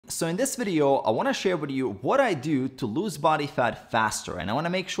So in this video, I want to share with you what I do to lose body fat faster. And I want to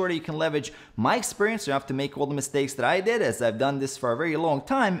make sure that you can leverage my experience. You don't have to make all the mistakes that I did, as I've done this for a very long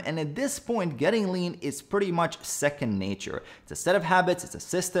time. And at this point, getting lean is pretty much second nature. It's a set of habits. It's a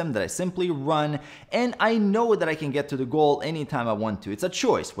system that I simply run. And I know that I can get to the goal anytime I want to. It's a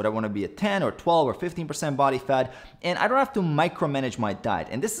choice, whether I want to be at 10 or 12 or 15% body fat. And I don't have to micromanage my diet.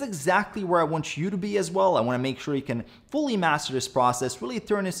 And this is exactly where I want you to be as well. I want to make sure you can fully master this process, really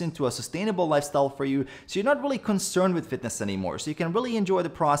turn this into a sustainable lifestyle for you, so you're not really concerned with fitness anymore, so you can really enjoy the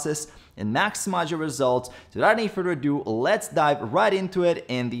process and maximize your results. So without any further ado, let's dive right into it.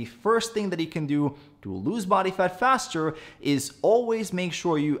 And the first thing that you can do to lose body fat faster is always make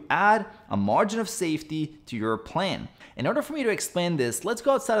sure you add a margin of safety to your plan. In order for me to explain this, let's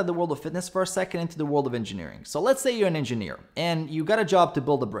go outside of the world of fitness for a second into the world of engineering. So let's say you're an engineer and you got a job to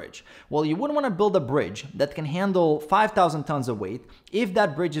build a bridge. Well, you wouldn't want to build a bridge that can handle 5,000 tons of weight if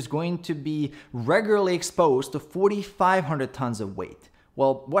that bridge is going to be regularly exposed to 4,500 tons of weight.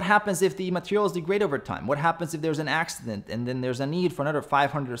 Well, what happens if the materials degrade over time? What happens if there's an accident and then there's a need for another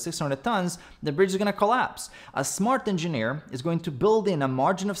 500 or 600 tons? The bridge is going to collapse. A smart engineer is going to build in a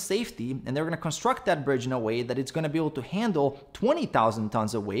margin of safety, and they're going to construct that bridge in a way that it's going to be able to handle 20,000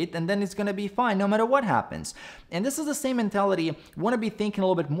 tons of weight, and then it's going to be fine no matter what happens. And this is the same mentality we want to be thinking a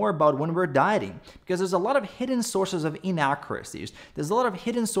little bit more about when we're dieting, because there's a lot of hidden sources of inaccuracies. There's a lot of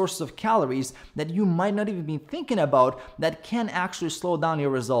hidden sources of calories that you might not even be thinking about that can actually slow down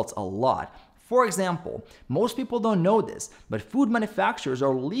your results a lot. For example, most people don't know this, but food manufacturers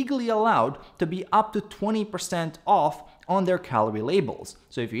are legally allowed to be up to 20% off on their calorie labels.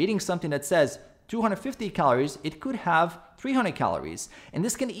 So if you're eating something that says 250 calories, it could have 300 calories, and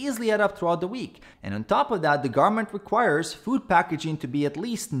this can easily add up throughout the week. And on top of that, the government requires food packaging to be at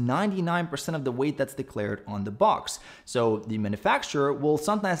least 99% of the weight that's declared on the box. So the manufacturer will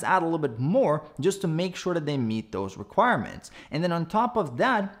sometimes add a little bit more just to make sure that they meet those requirements. And then on top of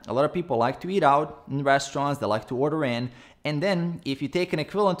that, a lot of people like to eat out in restaurants, they like to order in. And then if you take an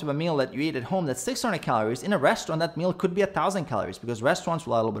equivalent of a meal that you eat at home that's 600 calories, in a restaurant that meal could be 1,000 calories, because restaurants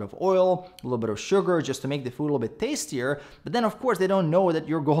will add a little bit of oil, a little bit of sugar just to make the food a little bit tastier. But then of course they don't know that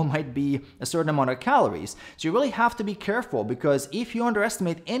your goal might be a certain amount of calories. So you really have to be careful, because if you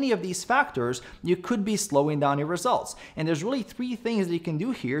underestimate any of these factors, you could be slowing down your results. And there's really three things that you can do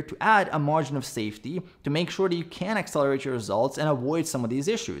here to add a margin of safety to make sure that you can accelerate your results and avoid some of these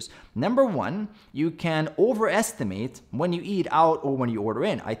issues. Number one, you can overestimate when you eat out or when you order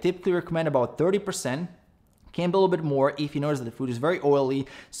in. I typically recommend about 30%. Can be a little bit more if you notice that the food is very oily.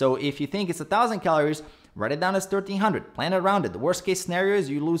 So if you think it's 1,000 calories, write it down as 1,300. Plan around it. The worst case scenario is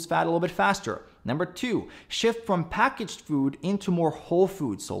you lose fat a little bit faster. Number two, shift from packaged food into more whole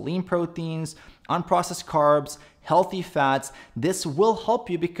foods. So lean proteins, unprocessed carbs, healthy fats. This will help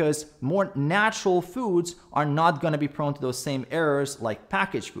you because more natural foods are not going to be prone to those same errors like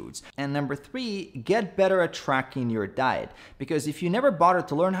packaged foods. And number three, get better at tracking your diet. Because if you never bother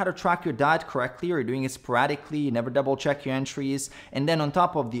to learn how to track your diet correctly, or you're doing it sporadically, you never double check your entries, and then on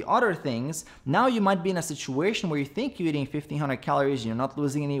top of the other things, now you might be in a situation where you think you're eating 1,500 calories, you're not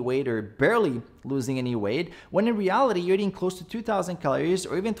losing any weight or barely losing any weight, when in reality you're eating close to 2,000 calories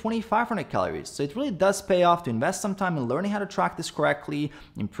or even 2,500 calories. So it really does pay off to invest some time in learning how to track this correctly,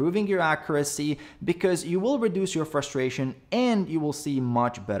 improving your accuracy, because you will reduce your frustration and you will see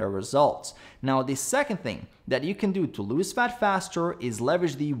much better results. Now, the second thing that you can do to lose fat faster is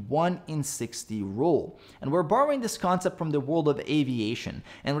leverage the 1 in 60 rule. And we're borrowing this concept from the world of aviation.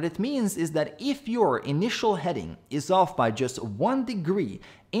 And what it means is that if your initial heading is off by just 1 degree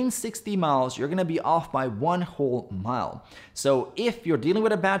in 60 miles, you're going to be off by 1 whole mile. So if you're dealing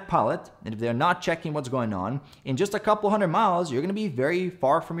with a bad pilot, and if they're not checking what's going on, in just a couple hundred miles, you're going to be very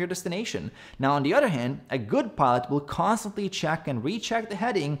far from your destination. Now, on the other hand, a good pilot will constantly check and recheck the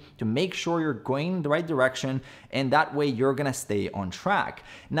heading to make sure you're going in the right direction, and that way you're going to stay on track.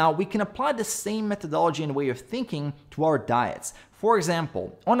 Now, we can apply the same methodology and way of thinking to our diets. For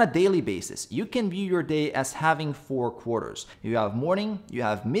example, on a daily basis, you can view your day as having 4 quarters. You have morning, you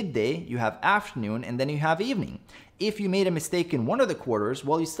have midday, you have afternoon, and then you have evening. If you made a mistake in one of the quarters,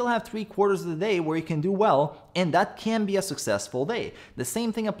 well, you still have 3 quarters of the day where you can do well, and that can be a successful day. The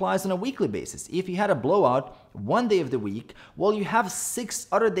same thing applies on a weekly basis. If you had a blowout one day of the week, well, you have 6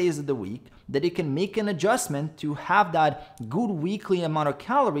 other days of the week that you can make an adjustment to have that good weekly amount of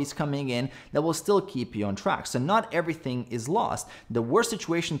calories coming in that will still keep you on track. So not everything is lost. The worst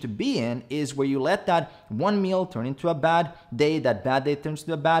situation to be in is where you let that one meal turn into a bad day, that bad day turns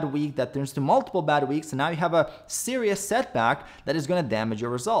to a bad week, that turns to multiple bad weeks, and now you have a serious setback that is going to damage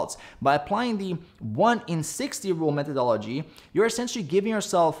your results. By applying the 1 in 60 rule methodology, you're essentially giving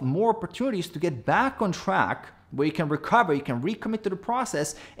yourself more opportunities to get back on track, where you can recover, you can recommit to the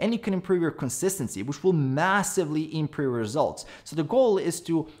process, and you can improve your consistency, which will massively improve your results. So the goal is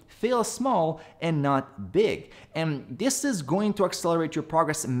to fail small and not big. And this is going to accelerate your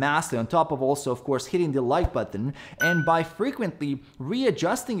progress massively, on top of also, of course, hitting the like button. And by frequently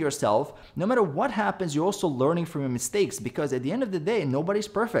readjusting yourself, no matter what happens, you're also learning from your mistakes, because at the end of the day, nobody's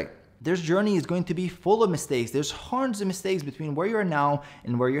perfect. This journey is going to be full of mistakes. There's hundreds of mistakes between where you are now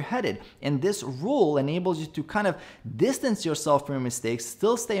and where you're headed. And this rule enables you to kind of distance yourself from your mistakes,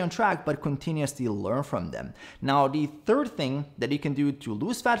 still stay on track, but continuously learn from them. Now, the third thing that you can do to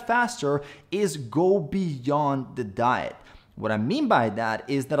lose fat faster is go beyond the diet. What I mean by that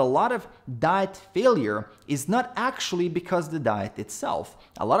is that a lot of diet failure is not actually because of the diet itself.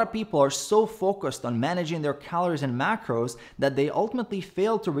 A lot of people are so focused on managing their calories and macros that they ultimately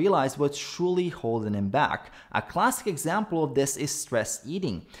fail to realize what's truly holding them back. A classic example of this is stress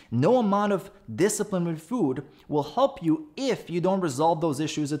eating. No amount of discipline with food will help you if you don't resolve those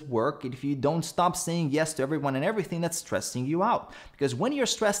issues at work, if you don't stop saying yes to everyone and everything that's stressing you out. Because when you're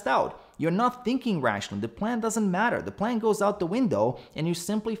stressed out, you're not thinking rationally. The plan doesn't matter. The plan goes out the window and you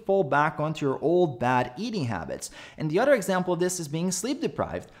simply fall back onto your old bad eating habits. And the other example of this is being sleep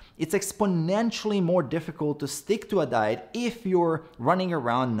deprived. It's exponentially more difficult to stick to a diet if you're running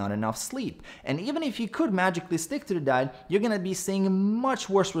around not enough sleep. And even if you could magically stick to the diet, you're going to be seeing much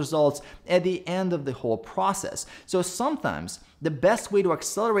worse results at the end of the whole process. So sometimes the best way to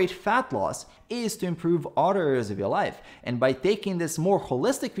accelerate fat loss is to improve other areas of your life. And by taking this more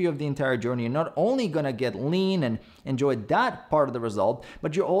holistic view of the entire journey, you're not only going to get lean and enjoy that part of the result,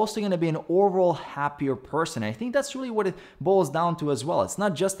 but you're also going to be an overall happier person. I think that's really what it boils down to as well. It's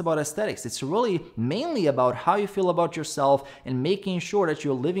not just about aesthetics. It's really mainly about how you feel about yourself and making sure that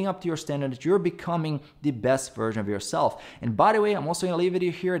you're living up to your standard, that you're becoming the best version of yourself. And by the way, I'm also going to leave a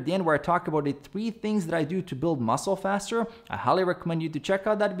video here at the end where I talk about the 3 things that I do to build muscle faster. I highly recommend you to check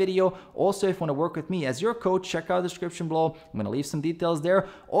out that video. Also, if you want to work with me as your coach, check out the description below. I'm going to leave some details there.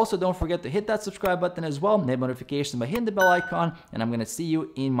 Also, don't forget to hit that subscribe button as well, enable notifications by hitting the bell icon, and I'm going to see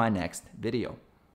you in my next video.